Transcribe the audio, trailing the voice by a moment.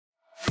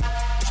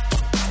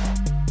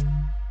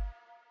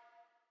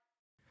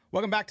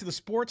Welcome back to the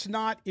Sports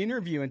Knot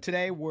interview, and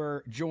today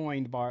we're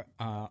joined by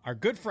our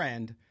good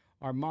friend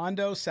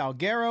Armando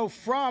Salguero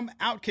from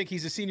Outkick.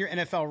 He's a senior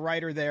NFL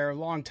writer there,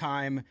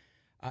 longtime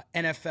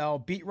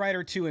NFL beat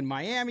writer too in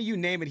Miami. You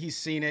name it, he's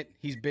seen it.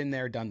 He's been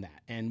there, done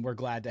that, and we're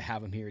glad to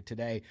have him here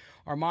today.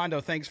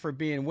 Armando, thanks for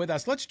being with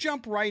us. Let's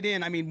jump right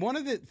in. I mean, one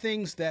of the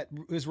things that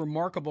was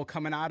remarkable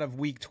coming out of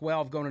Week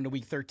 12 going into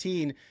Week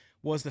 13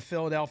 was the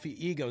Philadelphia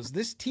Eagles.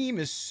 This team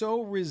is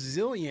so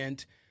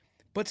resilient,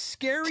 but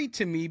scary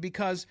to me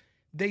because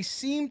they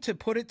seem to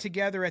put it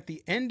together at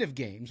the end of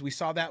games. We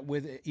saw that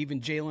with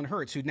even Jalen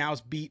Hurts, who now has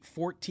beat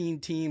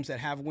 14 teams that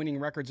have winning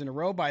records in a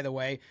row, by the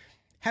way.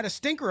 Had a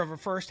stinker of a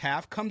first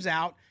half, comes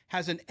out,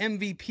 has an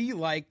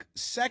MVP-like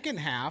second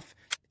half,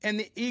 and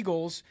the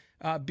Eagles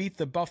beat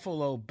the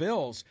Buffalo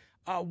Bills.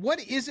 What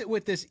is it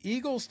with this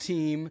Eagles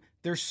team?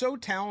 They're so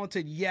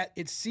talented, yet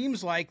it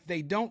seems like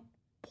they don't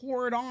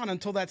pour it on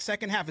until that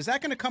second half. Is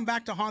that going to come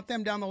back to haunt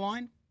them down the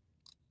line?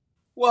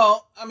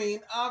 Well, I mean,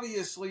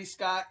 obviously,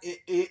 Scott,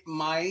 it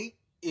might.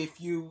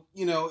 If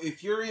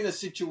if you're in a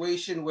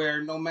situation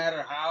where no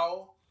matter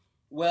how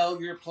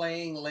well you're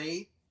playing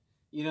late,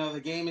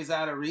 the game is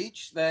out of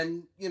reach,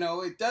 then,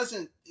 it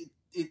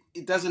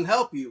doesn't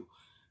help you.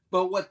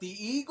 But what the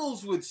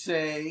Eagles would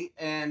say,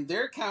 and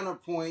their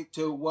counterpoint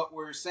to what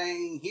we're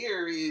saying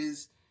here,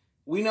 is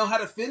we know how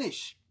to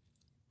finish,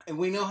 and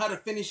we know how to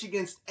finish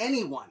against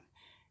anyone,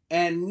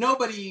 and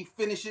nobody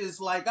finishes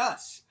like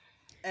us.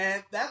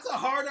 And that's a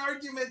hard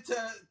argument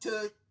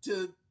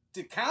to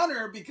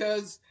counter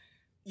because,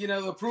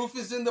 the proof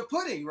is in the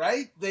pudding,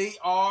 right? They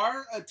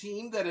are a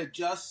team that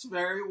adjusts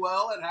very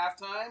well at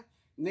halftime.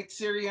 Nick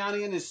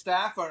Sirianni and his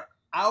staff are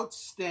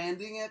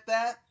outstanding at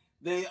that.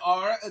 They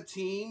are a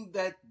team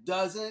that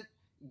doesn't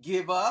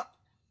give up.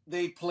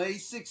 They play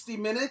 60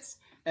 minutes.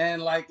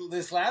 And like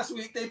this last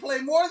week, they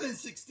play more than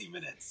 60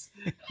 minutes.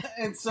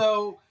 And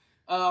so...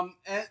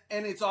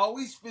 and it's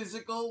always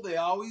physical. They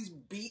always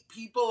beat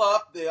people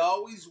up. They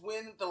always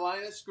win at the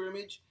line of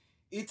scrimmage.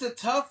 It's a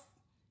tough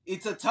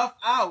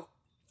out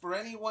for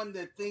anyone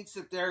that thinks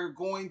that they're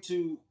going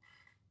to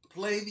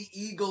play the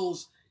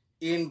Eagles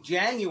in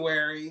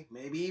January,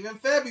 maybe even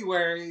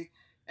February,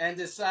 and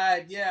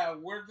decide, yeah,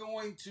 we're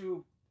going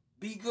to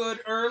be good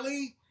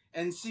early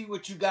and see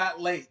what you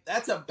got late.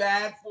 That's a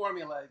bad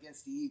formula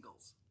against the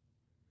Eagles.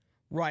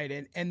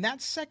 Right, and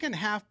that second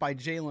half by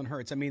Jalen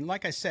Hurts, I mean,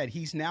 like I said,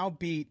 he's now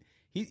beat.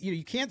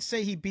 You can't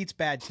say he beats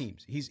bad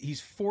teams.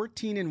 He's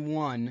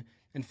 14-1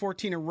 and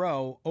 14 in a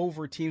row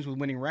over teams with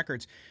winning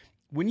records.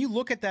 When you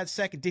look at that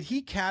second, did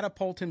he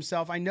catapult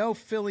himself? I know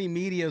Philly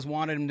media has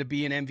wanted him to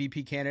be an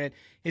MVP candidate.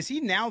 Is he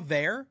now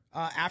there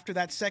after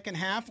that second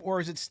half,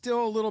 or is it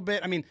still a little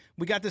bit? I mean,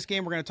 we got this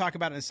game we're going to talk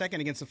about in a second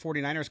against the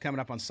 49ers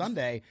coming up on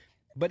Sunday,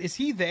 but is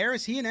he there?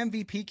 Is he an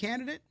MVP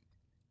candidate?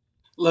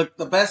 Look,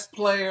 the best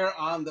player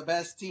on the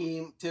best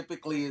team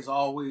typically is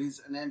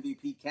always an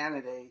MVP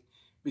candidate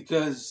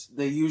because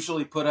they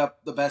usually put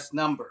up the best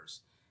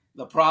numbers.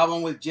 The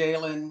problem with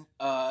Jalen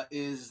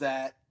is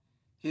that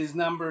his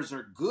numbers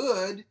are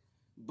good,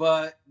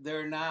 but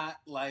they're not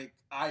like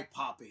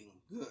eye-popping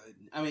good.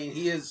 I mean,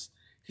 he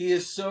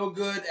is so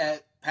good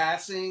at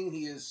passing.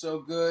 He is so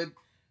good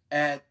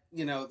at,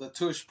 the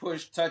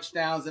tush-push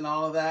touchdowns and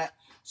all of that.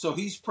 So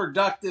he's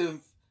productive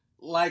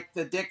like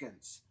the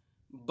Dickens.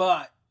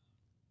 But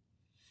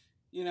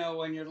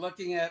when you're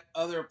looking at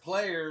other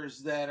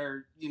players that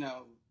are,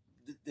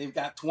 they've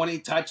got 20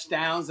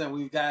 touchdowns and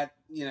we've got,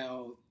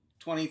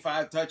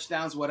 25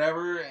 touchdowns,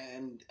 whatever.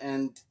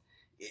 And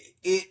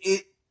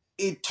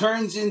it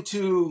turns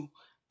into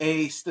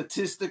a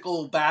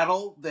statistical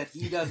battle that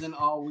he doesn't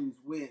always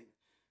win.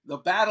 The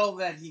battle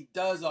that he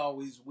does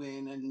always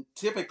win and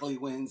typically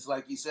wins,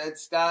 like you said,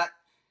 Scott,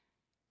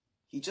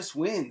 he just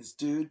wins,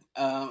 dude.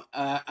 I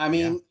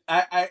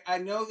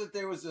know that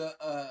there was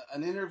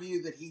an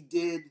interview that he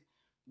did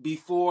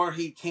before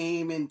he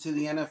came into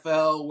the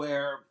NFL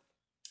where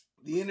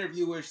the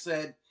interviewer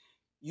said,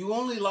 you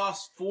only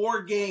lost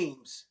 4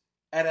 games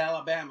at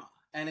Alabama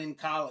and in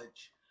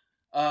college.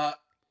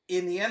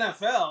 In the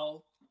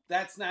NFL,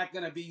 that's not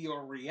going to be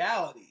your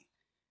reality.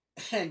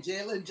 And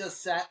Jalen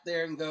just sat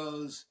there and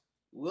goes,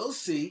 we'll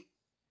see.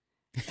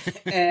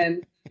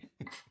 and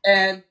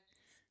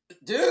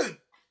dude,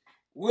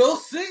 we'll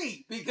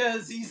see,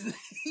 because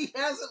he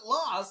hasn't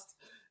lost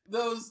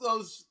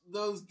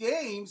those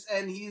games,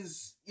 and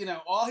he's,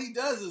 all he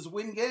does is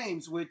win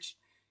games, which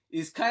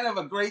is kind of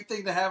a great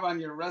thing to have on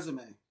your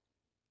resume.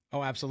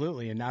 Oh,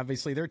 absolutely. And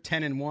obviously they're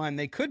 10-1.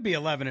 They could be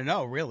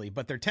 11-0 really,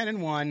 but they're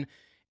 10-1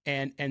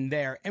 and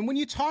there. And when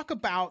you talk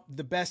about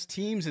the best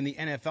teams in the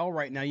NFL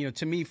right now,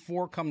 to me,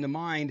 4 come to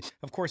mind.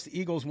 Of course, the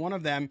Eagles, one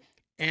of them,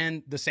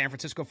 and the San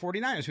Francisco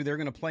 49ers, who they're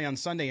going to play on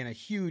Sunday in a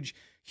huge,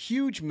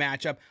 huge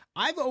matchup.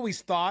 I've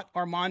always thought,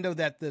 Armando,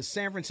 that the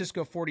San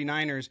Francisco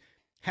 49ers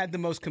had the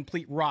most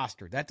complete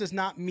roster. That does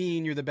not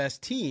mean you're the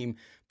best team,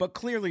 but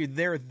clearly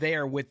they're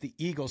there with the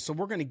Eagles. So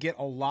we're going to get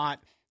a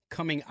lot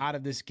coming out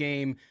of this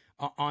game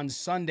on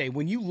Sunday.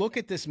 When you look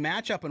at this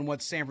matchup and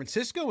what San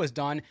Francisco has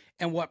done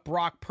and what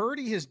Brock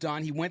Purdy has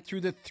done, he went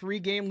through the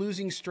 3-game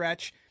losing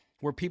stretch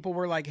where people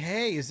were like,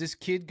 hey, is this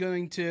kid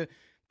going to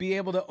be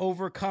able to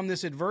overcome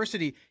this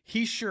adversity?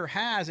 He sure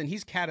has, and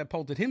he's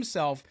catapulted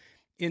himself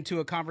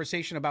into a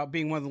conversation about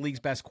being one of the league's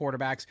best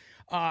quarterbacks.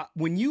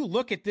 When you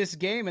look at this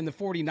game and the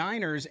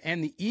 49ers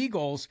and the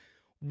Eagles,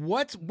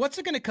 what's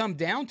it going to come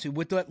down to?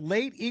 With the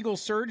late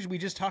Eagles surge we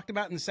just talked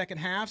about in the second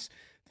halves,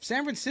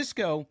 San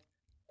Francisco,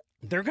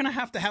 they're going to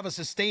have a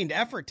sustained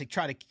effort to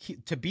try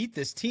to beat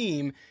this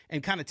team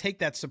and kind of take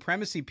that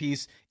supremacy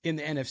piece in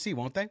the NFC,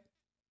 won't they?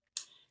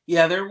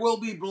 Yeah, there will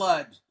be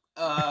blood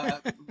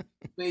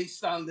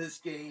based on this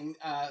game.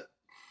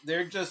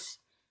 They're just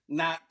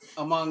not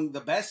among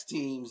the best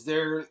teams.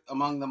 They're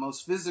among the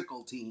most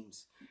physical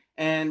teams.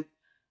 And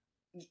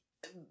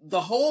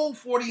the whole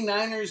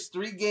 49ers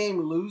 3-game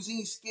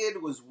losing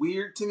skid was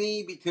weird to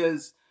me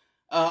because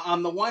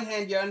on the one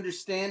hand, you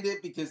understand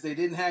it because they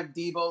didn't have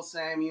Deebo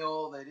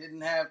Samuel. They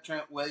didn't have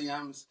Trent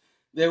Williams.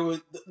 There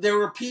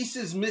were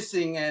pieces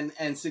missing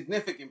and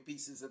significant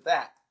pieces at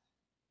that.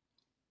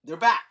 They're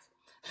back.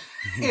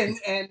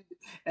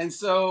 and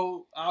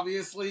so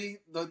obviously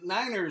the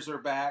Niners are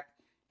back,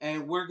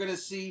 and we're going to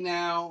see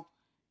now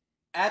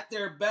at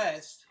their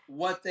best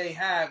what they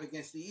have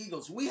against the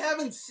Eagles. We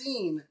haven't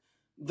seen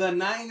the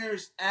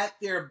Niners at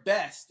their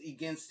best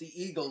against the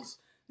Eagles.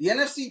 The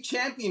NFC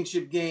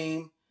Championship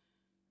game,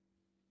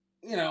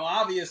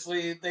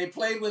 obviously they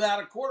played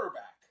without a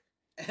quarterback.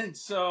 And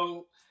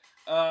so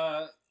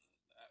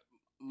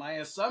my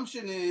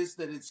assumption is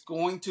that it's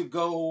going to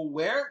go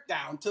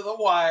down to the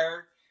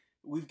wire.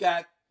 We've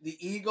got the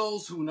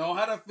Eagles who know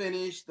how to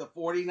finish. The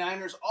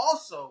 49ers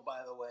also, by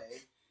the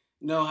way,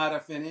 know how to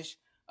finish.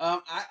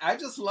 I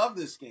just love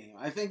this game.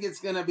 I think it's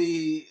going to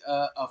be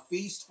a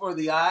feast for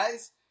the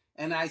eyes.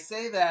 And I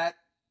say that,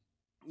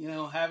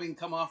 having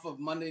come off of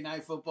Monday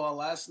Night Football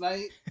last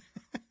night.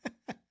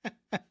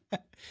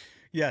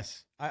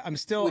 Yes,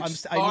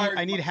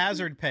 I need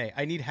hazard pay.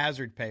 I need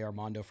hazard pay,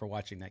 Armando, for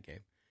watching that game.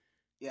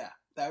 Yeah,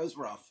 that was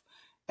rough.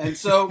 And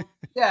so,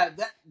 yeah,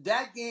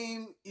 that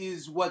game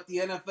is what the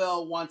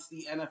NFL wants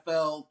the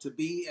NFL to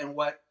be and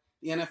what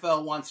the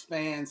NFL wants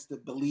fans to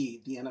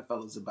believe the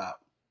NFL is about.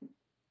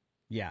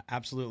 Yeah,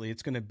 absolutely.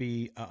 It's going to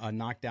be a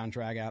knockdown,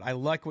 drag out. I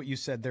like what you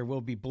said. There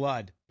will be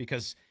blood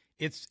because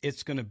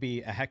it's going to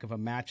be a heck of a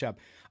matchup.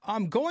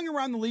 Going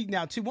around the league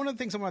now, too, one of the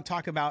things I want to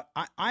talk about,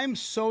 I'm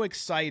so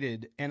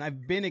excited, and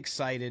I've been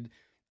excited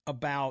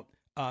about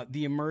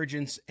the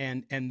emergence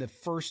and the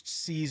first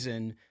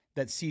season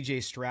that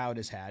C.J. Stroud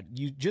has had.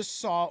 You just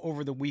saw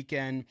over the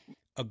weekend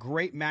a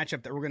great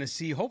matchup that we're going to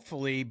see,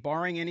 hopefully,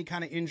 barring any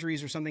kind of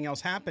injuries or something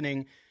else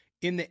happening,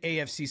 in the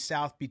AFC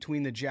South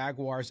between the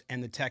Jaguars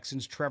and the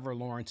Texans, Trevor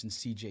Lawrence and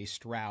C.J.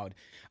 Stroud.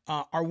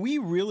 Are we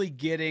really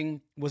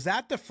was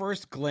that the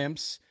first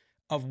glimpse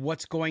of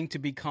what's going to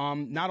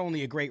become not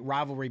only a great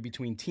rivalry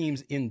between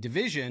teams in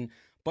division,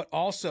 but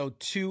also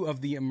two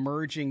of the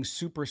emerging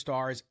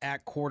superstars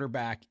at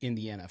quarterback in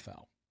the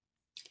NFL?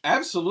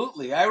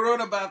 Absolutely. I wrote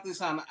about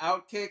this on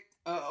Outkick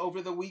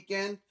over the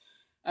weekend.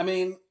 I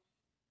mean,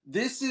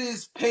 this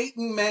is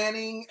Peyton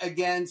Manning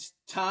against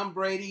Tom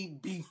Brady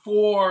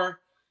before,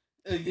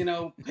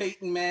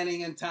 Peyton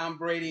Manning and Tom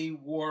Brady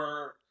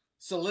were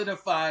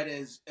solidified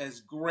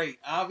as great.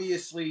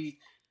 Obviously,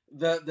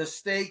 the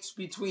stakes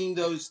between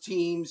those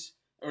teams,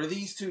 or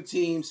these two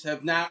teams,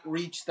 have not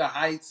reached the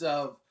heights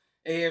of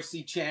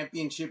AFC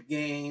Championship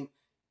game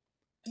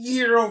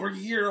year over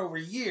year over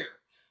year.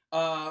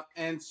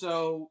 And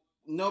so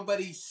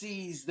nobody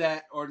sees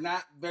that, or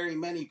not very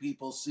many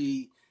people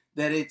see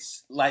that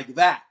it's like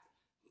that.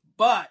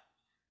 But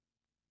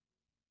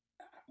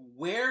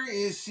where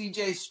is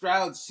CJ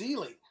Stroud's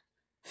ceiling?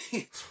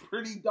 It's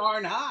pretty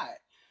darn high.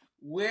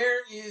 Where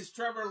is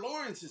Trevor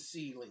Lawrence's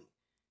ceiling?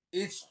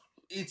 It's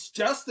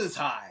just as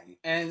high.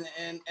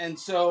 And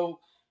so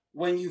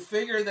when you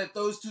figure that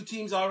those two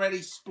teams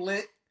already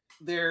split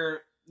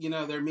their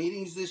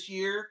meetings this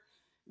year,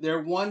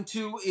 they're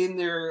 1-2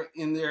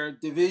 in their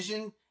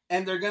division,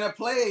 and they're going to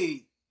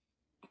play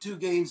 2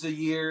 games a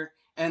year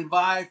and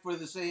vie for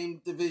the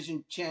same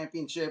division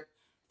championship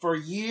for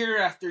year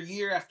after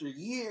year after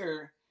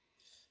year.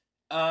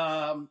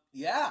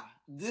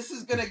 This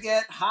is going to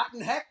get hot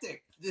and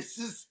hectic. This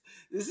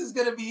is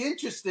going to be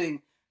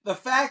interesting. The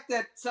fact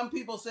that some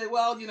people say,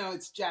 well,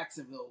 it's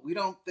Jacksonville. We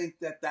don't think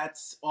that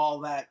that's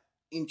all that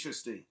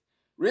interesting.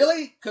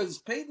 Really? Because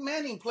Peyton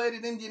Manning played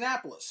in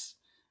Indianapolis.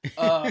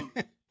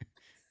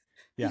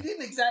 Yeah. He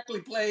didn't exactly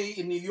play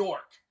in New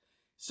York.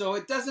 So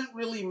it doesn't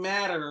really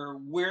matter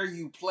where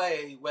you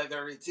play,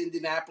 whether it's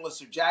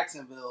Indianapolis or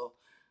Jacksonville.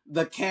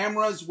 The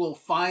cameras will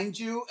find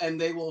you, and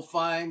they will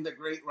find the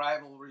great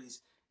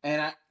rivalries.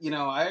 And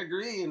I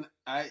agree, and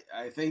I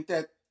think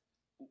that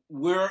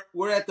we're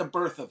at the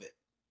birth of it.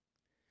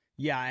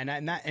 Yeah,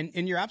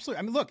 and you're absolutely.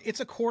 I mean, look, it's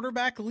a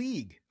quarterback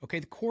league. Okay,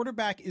 the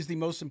quarterback is the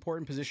most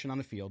important position on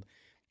the field.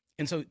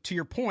 And so, to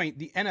your point,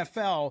 the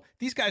NFL,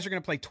 these guys are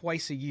going to play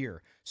twice a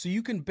year. So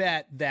you can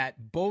bet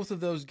that both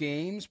of those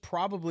games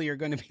probably are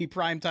going to be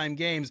primetime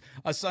games,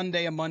 a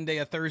Sunday, a Monday,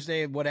 a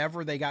Thursday,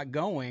 whatever they got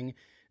going.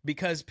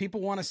 because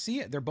people want to see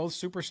it. They're both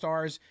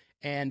superstars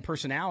and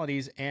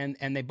personalities, and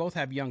they both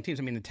have young teams.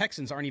 I mean, the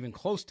Texans aren't even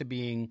close to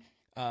being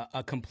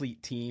a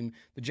complete team.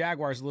 The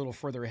Jaguars a little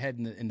further ahead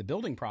in the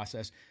building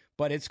process,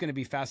 but it's going to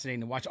be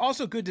fascinating to watch.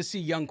 Also good to see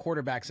young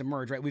quarterbacks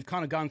emerge, right? We've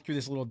kind of gone through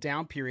this little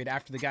down period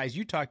after the guys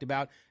you talked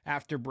about,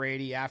 after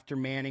Brady, after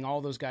Manning,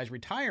 all those guys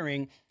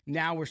retiring.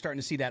 Now we're starting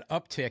to see that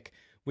uptick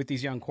with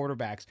these young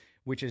quarterbacks,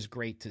 which is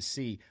great to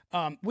see.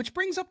 Which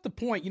brings up the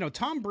point,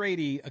 Tom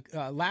Brady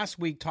last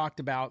week talked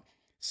about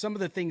some of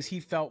the things he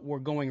felt were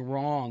going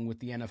wrong with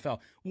the NFL.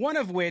 One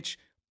of which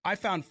I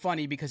found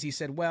funny because he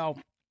said, well,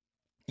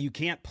 you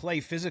can't play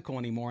physical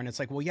anymore. And it's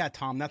like, well, yeah,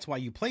 Tom, that's why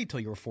you played till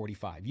you were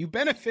 45. You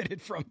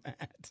benefited from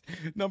that,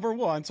 number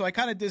one. So I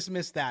kind of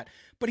dismissed that.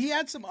 But he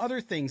had some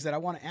other things that I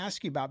want to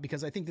ask you about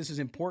because I think this is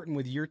important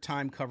with your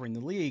time covering the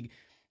league,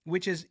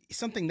 which is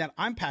something that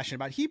I'm passionate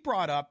about. He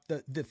brought up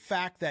the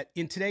fact that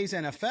in today's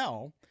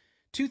NFL,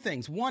 two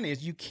things. One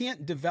is you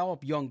can't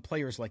develop young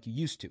players like you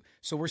used to.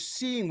 So we're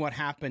seeing what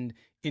happened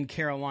in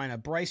Carolina.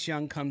 Bryce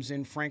Young comes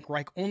in. Frank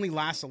Reich only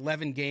lasts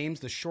 11 games,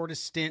 the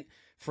shortest stint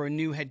for a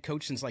new head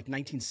coach since like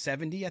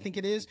 1970, I think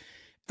it is.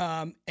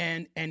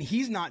 And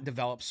he's not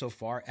developed so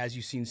far, as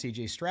you've seen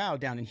C.J. Stroud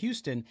down in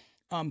Houston.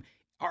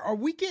 Are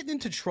we getting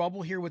into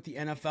trouble here with the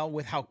NFL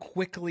with how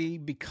quickly,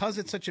 because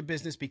it's such a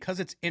business, because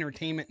it's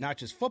entertainment, not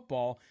just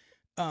football,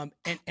 and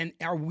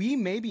are we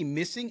maybe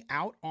missing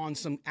out on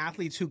some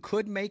athletes who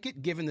could make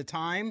it given the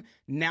time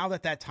now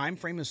that time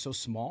frame is so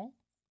small?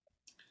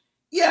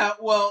 Yeah,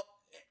 well,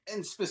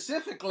 and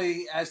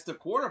specifically as to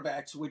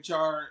quarterbacks, which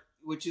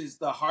is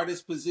the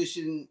hardest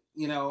position,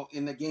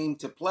 in the game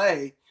to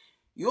play,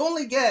 you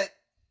only get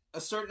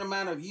a certain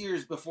amount of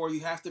years before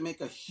you have to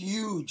make a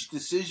huge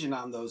decision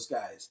on those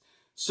guys.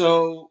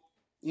 So,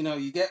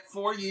 you get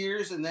 4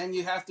 years and then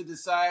you have to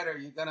decide, are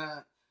you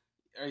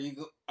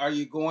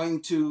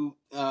going to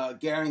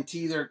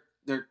guarantee their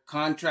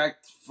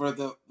contract for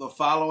the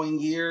following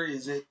year?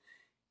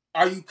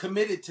 Are you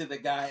committed to the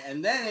guy?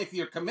 And then if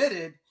you're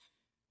committed,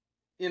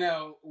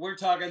 we're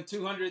talking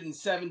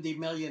 $270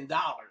 million.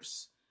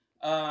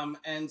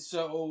 And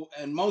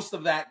most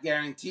of that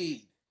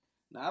guaranteed,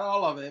 not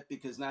all of it,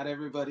 because not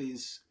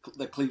everybody's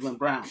the Cleveland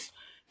Browns.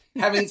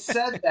 Having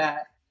said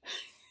that,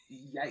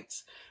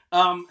 yikes.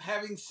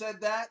 Having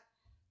said that,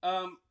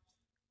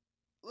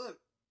 look,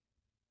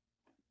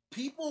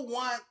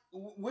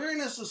 we're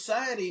in a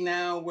society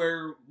now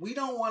where we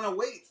don't want to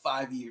wait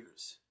 5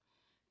 years.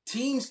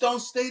 Teams don't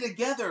stay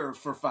together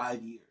for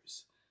 5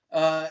 years.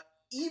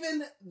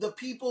 Even the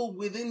people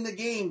within the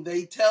game,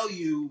 they tell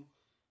you,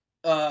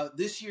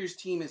 this year's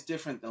team is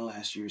different than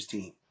last year's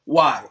team.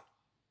 Why?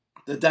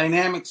 The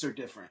dynamics are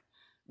different.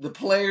 The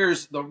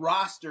players, the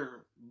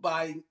roster,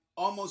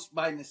 almost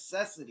by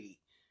necessity,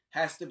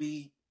 has to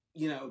be,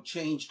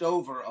 changed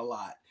over a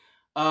lot.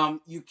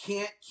 You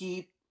can't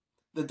keep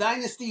the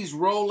dynasties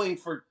rolling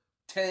for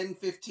 10,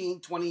 15,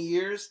 20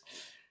 years.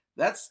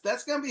 That's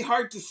going to be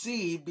hard to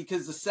see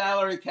because the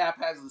salary cap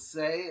has a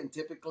say, and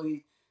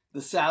typically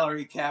the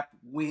salary cap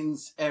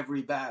wins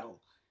every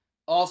battle.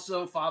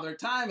 Also, Father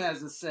Time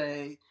has a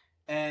say,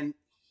 and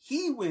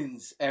he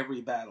wins every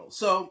battle.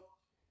 So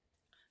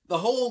the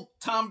whole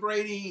Tom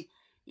Brady,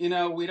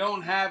 we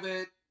don't have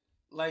it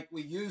like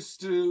we used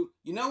to.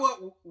 You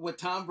know what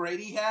Tom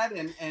Brady had?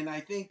 And I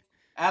think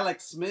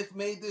Alex Smith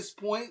made this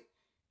point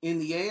in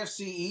the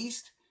AFC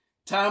East.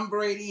 Tom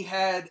Brady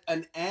had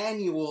an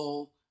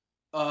annual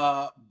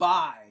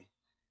bye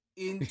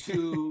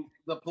into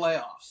the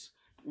playoffs.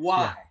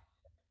 Why? Yeah.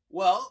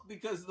 Well,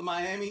 because the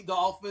Miami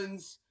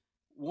Dolphins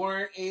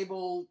weren't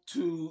able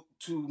to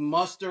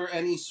muster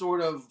any sort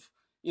of,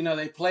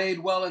 they played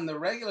well in the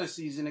regular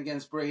season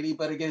against Brady,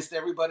 but against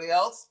everybody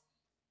else,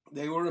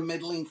 they were a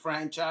middling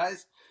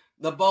franchise.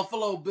 The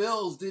Buffalo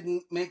Bills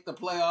didn't make the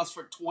playoffs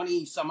for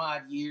 20 some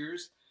odd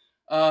years.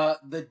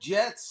 The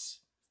Jets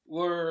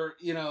were,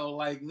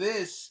 like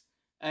this.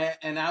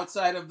 And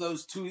outside of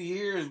those 2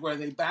 years where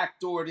they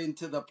backdoored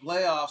into the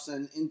playoffs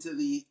and into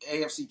the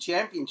AFC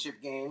Championship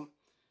game,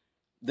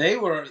 they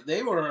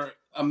were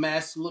a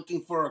mess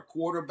looking for a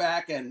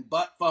quarterback and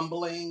butt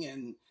fumbling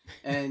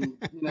and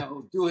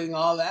doing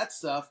all that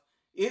stuff.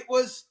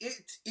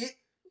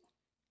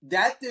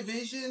 That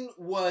division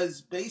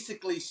was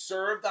basically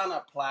served on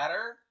a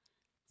platter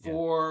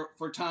for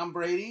Tom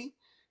Brady,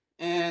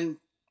 and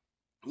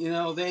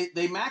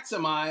they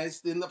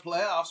maximized in the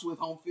playoffs with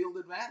home field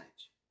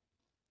advantage.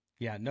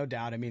 Yeah, no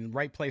doubt. I mean,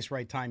 right place,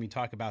 right time. You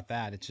talk about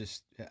that. It's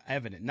just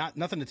evident.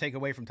 Nothing to take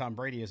away from Tom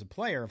Brady as a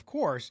player, of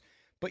course.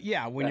 But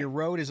yeah, when your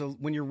road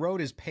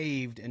is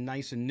paved and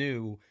nice and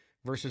new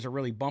versus a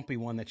really bumpy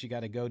one that you got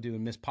to go do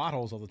and miss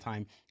potholes all the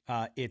time,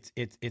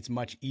 it's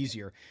much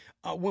easier.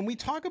 When we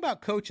talk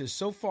about coaches,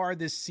 so far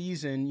this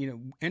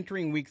season,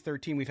 entering week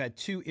 13, we've had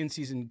 2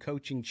 in-season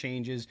coaching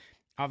changes.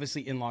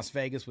 Obviously in Las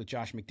Vegas with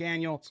Josh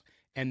McDaniels,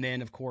 and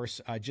then of course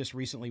just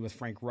recently with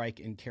Frank Reich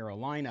in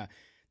Carolina.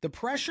 The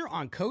pressure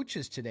on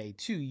coaches today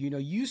too.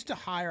 Used to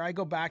hire. I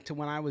go back to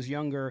when I was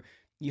younger.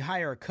 You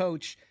hire a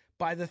coach.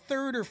 By the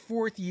 3rd or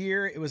 4th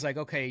year, it was like,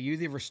 okay, you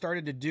either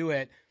started to do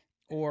it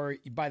or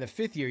by the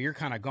 5th year, you're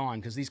kind of gone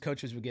because these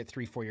coaches would get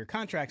 3-4 year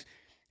contracts.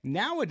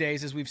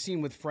 Nowadays, as we've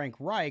seen with Frank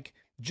Reich,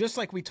 just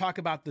like we talk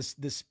about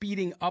the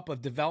speeding up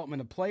of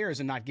development of players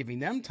and not giving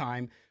them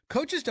time,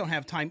 coaches don't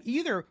have time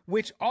either,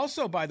 which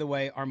also, by the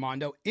way,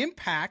 Armando,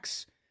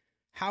 impacts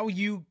how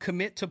you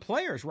commit to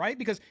players, right?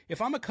 Because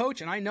if I'm a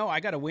coach and I know I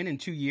got to win in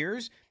 2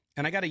 years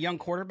and I got a young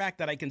quarterback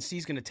that I can see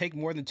is going to take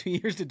more than 2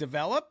 years to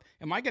develop,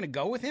 am I going to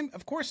go with him?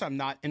 Of course I'm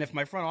not. And if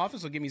my front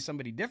office will give me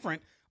somebody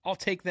different, I'll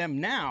take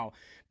them now,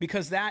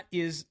 because that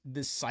is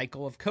the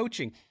cycle of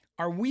coaching.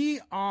 Are we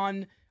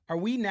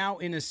now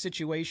in a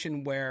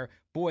situation where,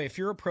 boy, if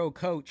you're a pro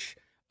coach,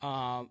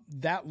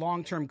 that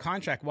long-term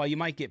contract, while you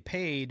might get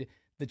paid,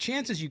 the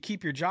chances you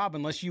keep your job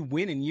unless you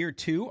win in year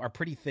 2 are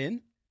pretty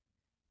thin?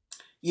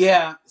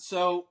 Yeah,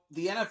 so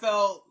the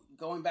NFL,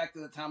 going back to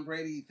the Tom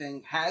Brady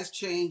thing, has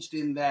changed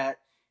in that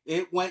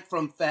it went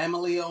from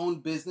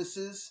family-owned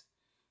businesses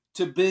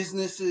to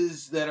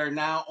businesses that are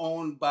now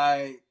owned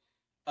by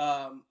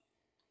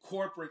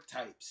corporate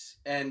types.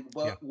 And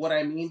what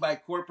I mean by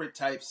corporate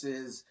types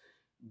is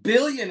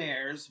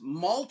billionaires,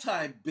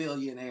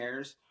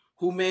 multi-billionaires,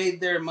 who made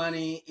their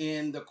money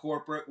in the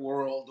corporate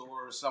world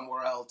or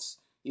somewhere else,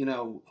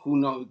 who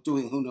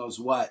knows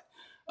what.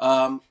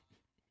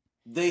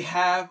 They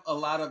have a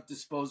lot of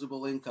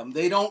disposable income.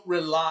 They don't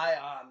rely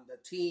on the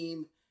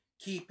team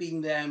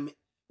keeping them,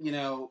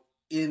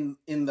 in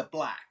the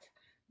black.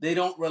 They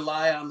don't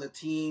rely on the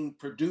team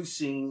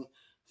producing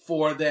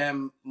for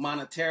them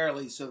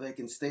monetarily so they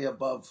can stay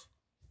above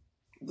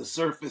the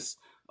surface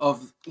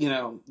of,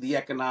 the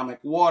economic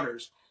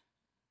waters.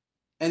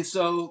 And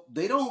so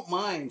they don't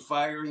mind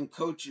firing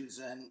coaches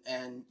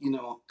and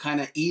kind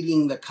of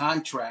eating the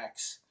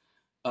contracts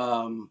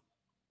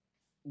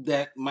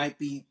that might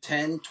be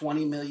 $10,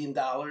 $20 million,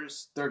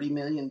 $30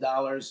 million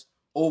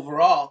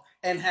overall,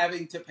 and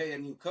having to pay a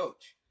new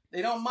coach.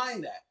 They don't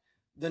mind that.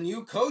 The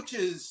new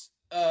coaches,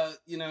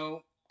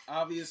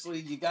 obviously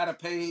you got to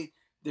pay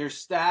their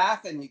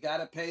staff and you got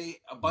to pay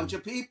a bunch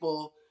of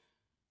people,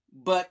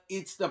 but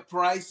it's the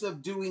price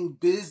of doing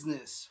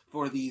business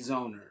for these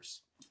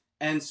owners.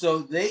 And so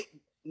they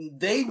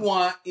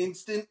want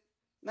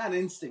not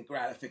instant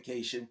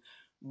gratification,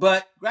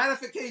 but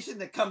gratification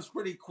that comes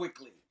pretty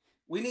quickly.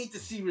 We need to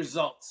see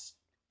results.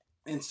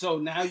 And so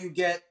now you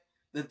get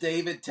the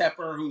David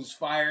Tepper who's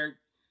fired,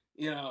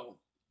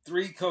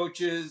 3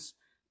 coaches,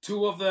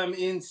 2 of them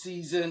in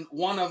season,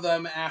 1 of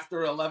them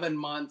after 11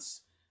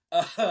 months.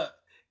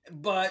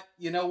 But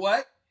you know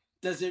what?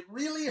 Does it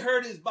really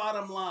hurt his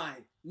bottom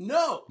line?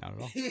 No. Not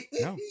at all.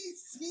 No.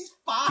 He's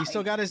fine. He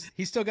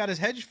still got his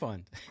hedge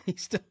fund.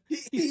 He's still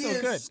is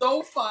good.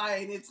 So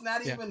fine. It's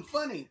not even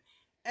funny.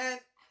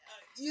 And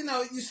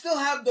you still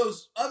have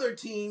those other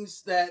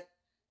teams that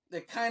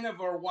kind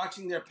of are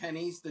watching their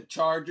pennies, the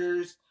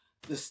Chargers,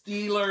 the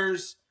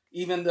Steelers,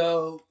 even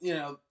though,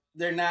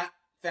 they're not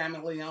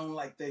family owned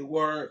like they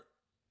were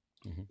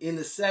in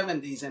the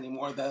 70s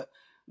anymore.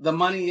 The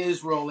money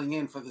is rolling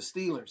in for the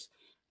Steelers.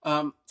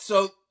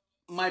 So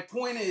my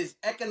point is,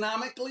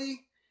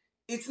 economically,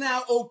 it's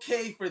now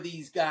okay for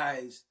these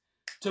guys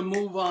to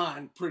move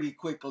on pretty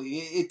quickly.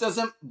 It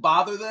doesn't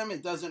bother them.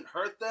 It doesn't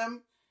hurt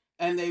them.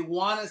 And they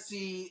want to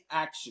see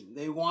action.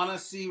 They want to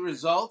see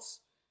results.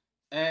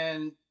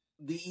 And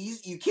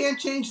you can't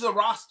change the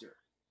roster.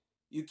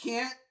 You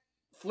can't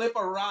flip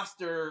a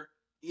roster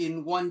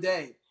in one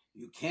day.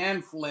 You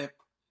can flip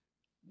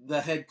the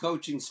head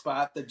coaching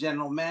spot, the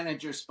general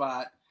manager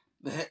spot,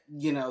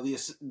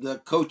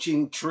 the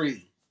coaching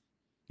tree.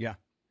 Yeah.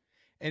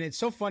 And it's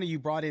so funny you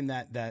brought in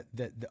that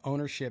the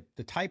ownership,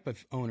 the type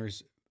of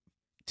owners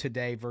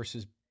today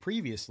versus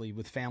previously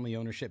with family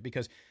ownership,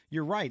 because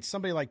you're right.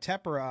 Somebody like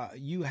Tepper,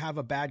 you have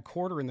a bad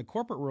quarter in the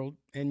corporate world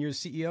and you're the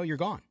CEO, you're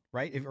gone,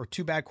 right? Or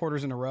 2 bad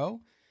quarters in a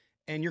row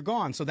and you're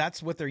gone. So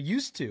that's what they're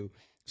used to.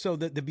 So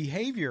the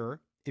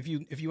behavior, if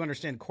you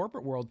understand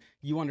corporate world,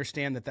 you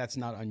understand that that's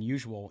not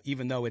unusual,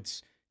 even though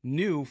it's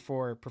new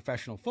for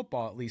professional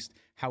football, at least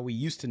how we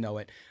used to know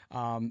it,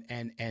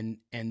 and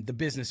the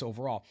business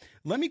overall.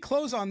 Let me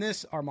close on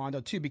this, Armando,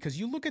 too, because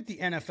you look at the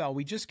NFL.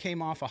 We just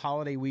came off a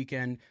holiday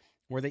weekend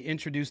where they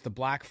introduced the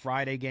Black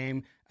Friday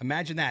game.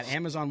 Imagine that.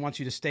 Amazon wants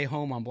you to stay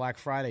home on Black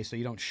Friday so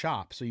you don't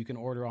shop, so you can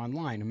order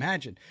online.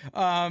 Imagine.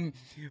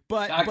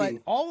 But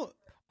all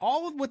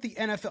of what the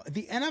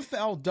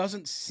NFL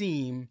doesn't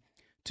seem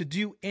to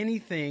do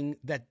anything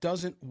that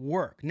doesn't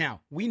work.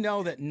 Now, we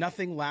know that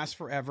nothing lasts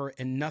forever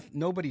and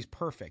nobody's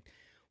perfect.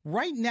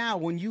 Right now,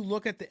 when you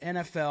look at the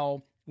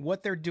NFL,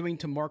 what they're doing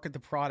to market the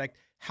product,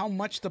 how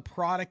much the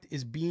product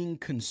is being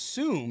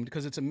consumed,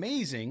 because it's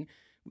amazing.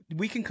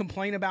 We can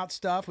complain about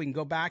stuff. We can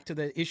go back to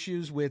the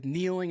issues with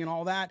kneeling and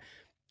all that,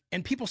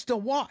 and people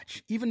still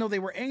watch, even though they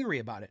were angry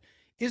about it.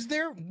 Is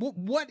there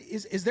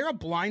is there a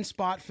blind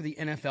spot for the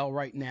NFL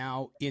right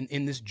now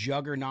in this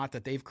juggernaut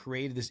that they've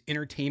created, this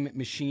entertainment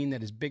machine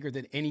that is bigger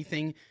than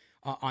anything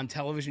on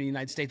television in the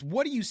United States?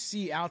 What do you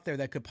see out there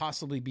that could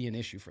possibly be an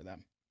issue for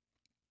them?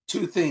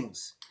 2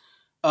 things.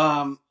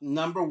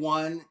 Number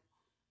one,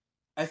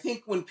 I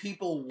think when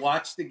people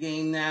watch the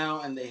game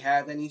now and they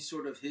have any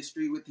sort of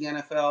history with the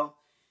NFL,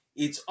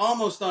 it's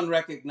almost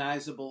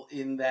unrecognizable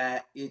in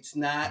that it's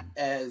not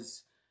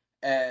as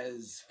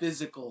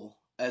physical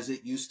as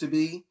it used to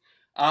be.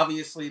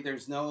 Obviously,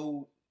 there's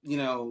no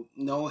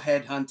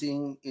head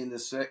hunting in the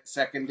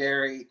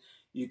secondary.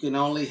 You can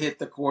only hit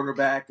the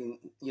quarterback in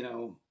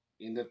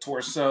the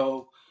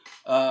torso.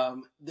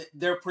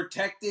 They're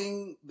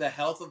protecting the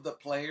health of the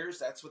players.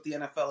 That's what the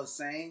NFL is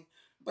saying.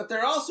 But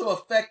they're also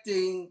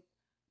affecting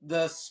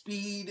the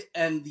speed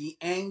and the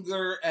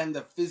anger and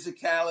the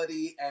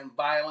physicality and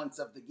violence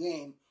of the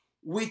game,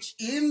 which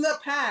in the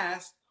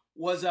past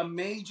was a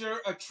major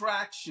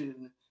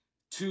attraction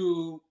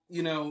to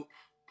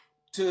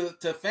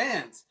to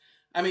fans.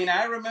 I mean,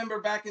 I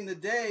remember back in the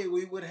day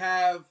we would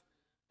have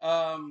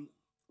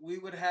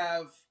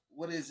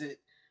what is it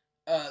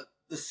the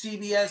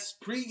CBS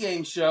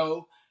pregame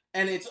show,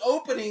 and its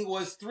opening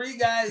was three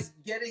guys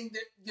getting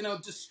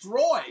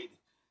destroyed,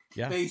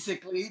 Yeah.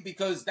 basically,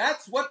 because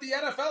that's what the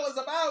NFL is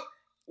about.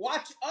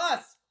 Watch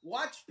us,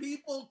 watch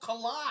people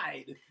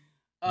collide.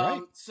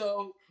 Right.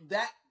 So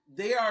that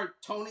they are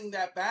toning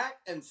that back,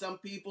 and some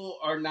people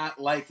are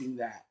not liking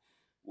that.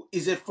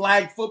 Is it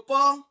flag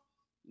football?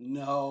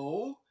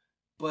 No.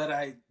 But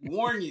I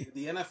warn you,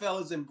 the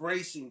NFL is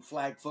embracing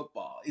flag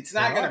football. It's They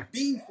not going to are.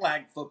 be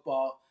flag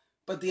football,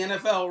 but the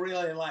NFL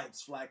really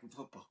likes flag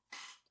football.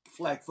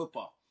 Flag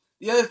football.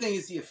 The other thing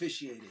is the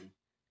officiating.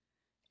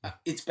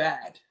 It's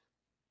bad.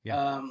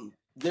 Yeah.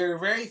 There are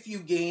very few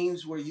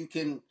games where you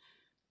can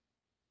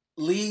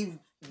leave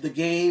the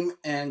game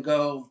and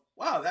go,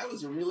 wow, that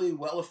was a really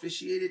well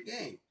officiated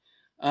game.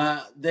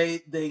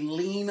 They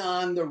lean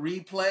on the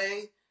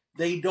replay.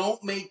 They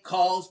don't make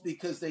calls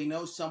because they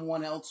know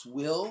someone else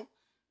will,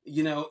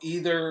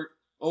 either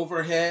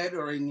overhead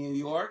or in New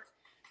York.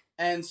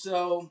 And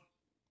so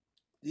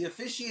the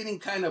officiating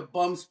kind of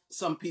bums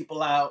some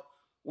people out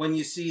when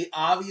you see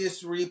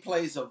obvious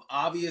replays of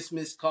obvious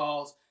missed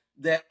calls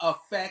that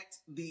affect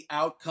the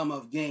outcome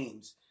of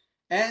games.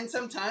 And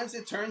sometimes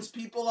it turns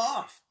people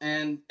off.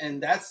 And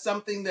that's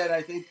something that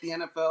I think the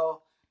NFL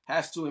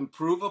has to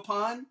improve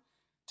upon,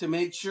 to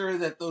make sure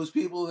that those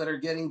people that are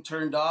getting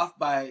turned off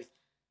by,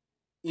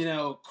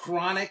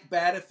 chronic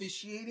bad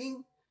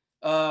officiating,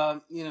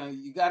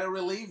 you got to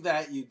relieve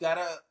that. You got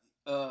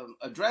to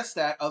address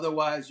that.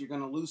 Otherwise, you're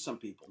going to lose some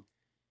people.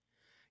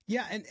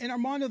 Yeah, and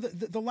Armando,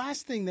 the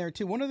last thing there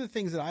too. One of the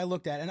things that I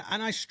looked at,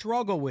 and I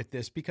struggle with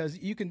this because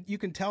you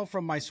can tell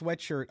from my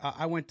sweatshirt.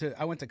 I went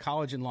to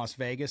college in Las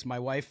Vegas. My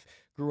wife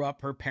grew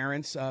up. Her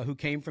parents, who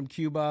came from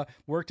Cuba,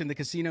 worked in the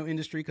casino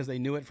industry because they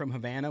knew it from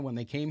Havana when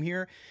they came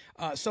here.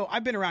 So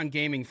I've been around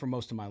gaming for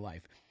most of my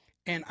life.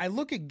 And I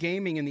look at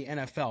gaming in the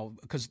NFL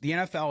because the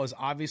NFL is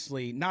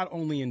obviously not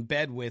only in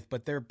bed with,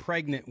 but they're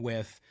pregnant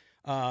with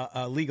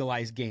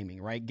legalized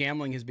gaming, right?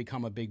 Gambling has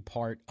become a big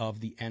part of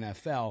the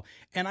NFL.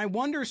 And I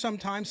wonder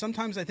sometimes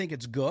I think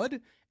it's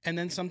good. And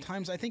then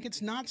sometimes I think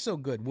it's not so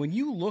good. When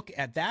you look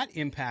at that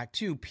impact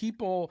too,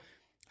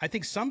 I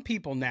think some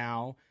people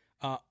now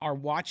are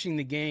watching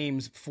the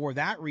games for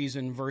that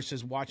reason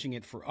versus watching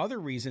it for other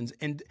reasons.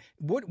 And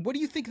what do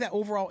you think that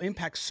overall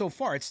impact so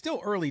far? It's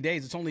still early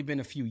days. It's only been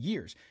a few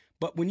years.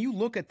 But when you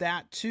look at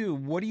that too,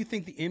 what do you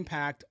think the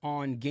impact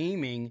on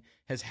gaming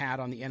has had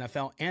on the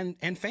NFL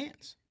and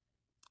fans?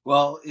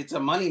 Well, it's a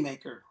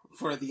moneymaker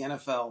for the NFL.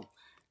 That's what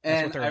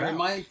And they're I about.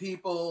 remind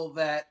people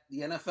that the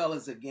NFL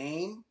is a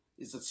game,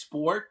 is a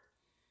sport,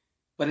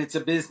 but it's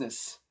a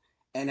business.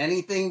 And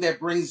anything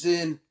that brings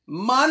in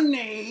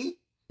money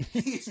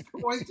is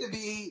going to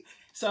be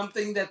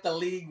something that the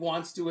league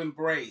wants to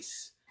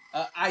embrace.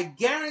 I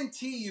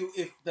guarantee you,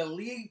 if the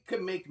league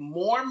could make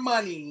more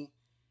money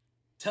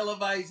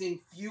televising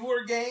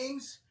fewer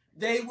games,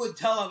 they would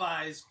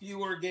televise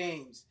fewer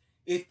games.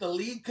 If the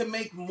league could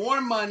make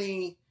more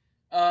money,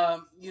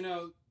 um, you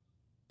know,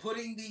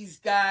 putting these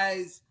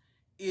guys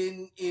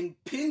in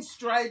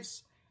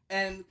pinstripes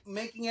and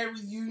making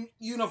every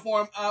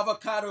uniform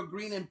avocado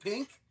green and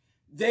pink,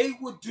 they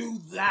would do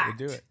They that.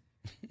 do it.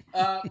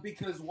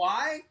 Because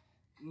why?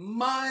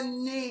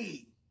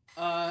 Money.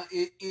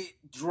 It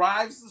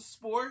drives the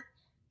sport,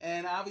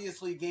 and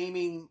obviously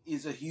gaming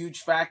is a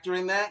huge factor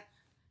in that.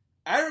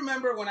 I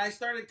remember when I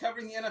started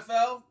covering the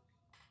NFL,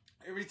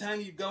 every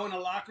time you go in a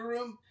locker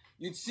room,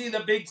 you'd see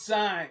the big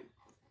sign.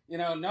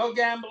 No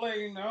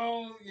gambling,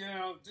 no,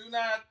 do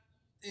not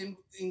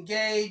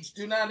engage,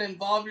 do not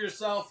involve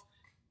yourself,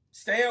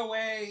 stay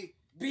away,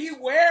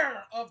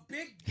 beware of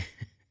big,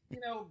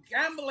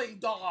 gambling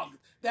dog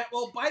that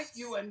will bite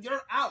you and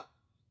you're out.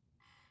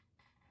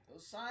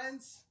 Those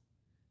signs,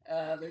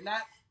 they're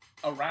not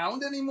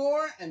around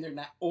anymore, and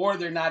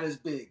they're not as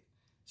big.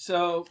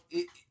 So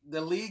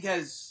the league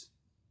has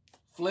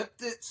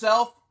flipped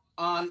itself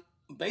on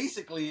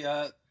basically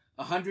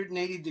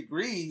 180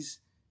 degrees,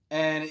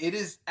 and it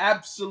is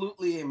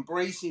absolutely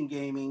embracing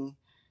gaming.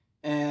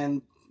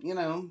 And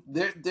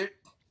they're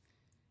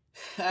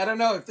I don't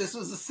know, if this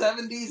was the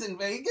 70s in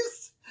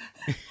Vegas,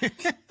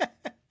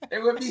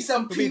 there would be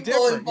some Would be people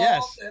different,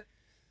 involved yes.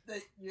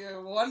 that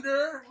you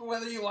wonder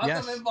whether you want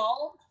Yes. them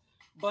involved.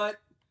 But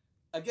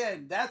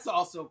again, that's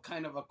also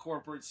kind of a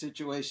corporate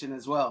situation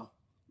as well.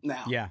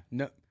 now. Yeah,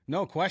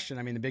 no question.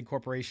 I mean, the big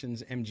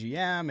corporations,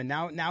 MGM, and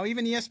now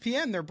even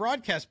ESPN, their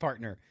broadcast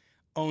partner,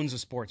 owns a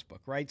sports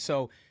book, right?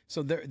 So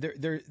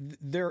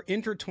they're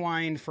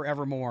intertwined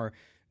forevermore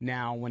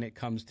now when it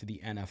comes to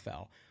the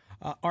NFL.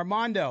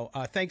 Armando,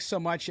 thanks so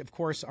much. Of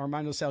course,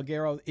 Armando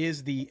Salguero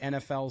is the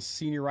NFL's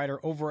senior writer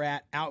over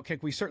at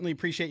Outkick. We certainly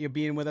appreciate you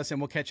being with us, and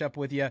we'll catch up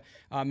with you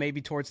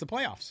maybe towards the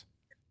playoffs.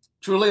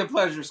 Truly a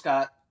pleasure,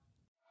 Scott.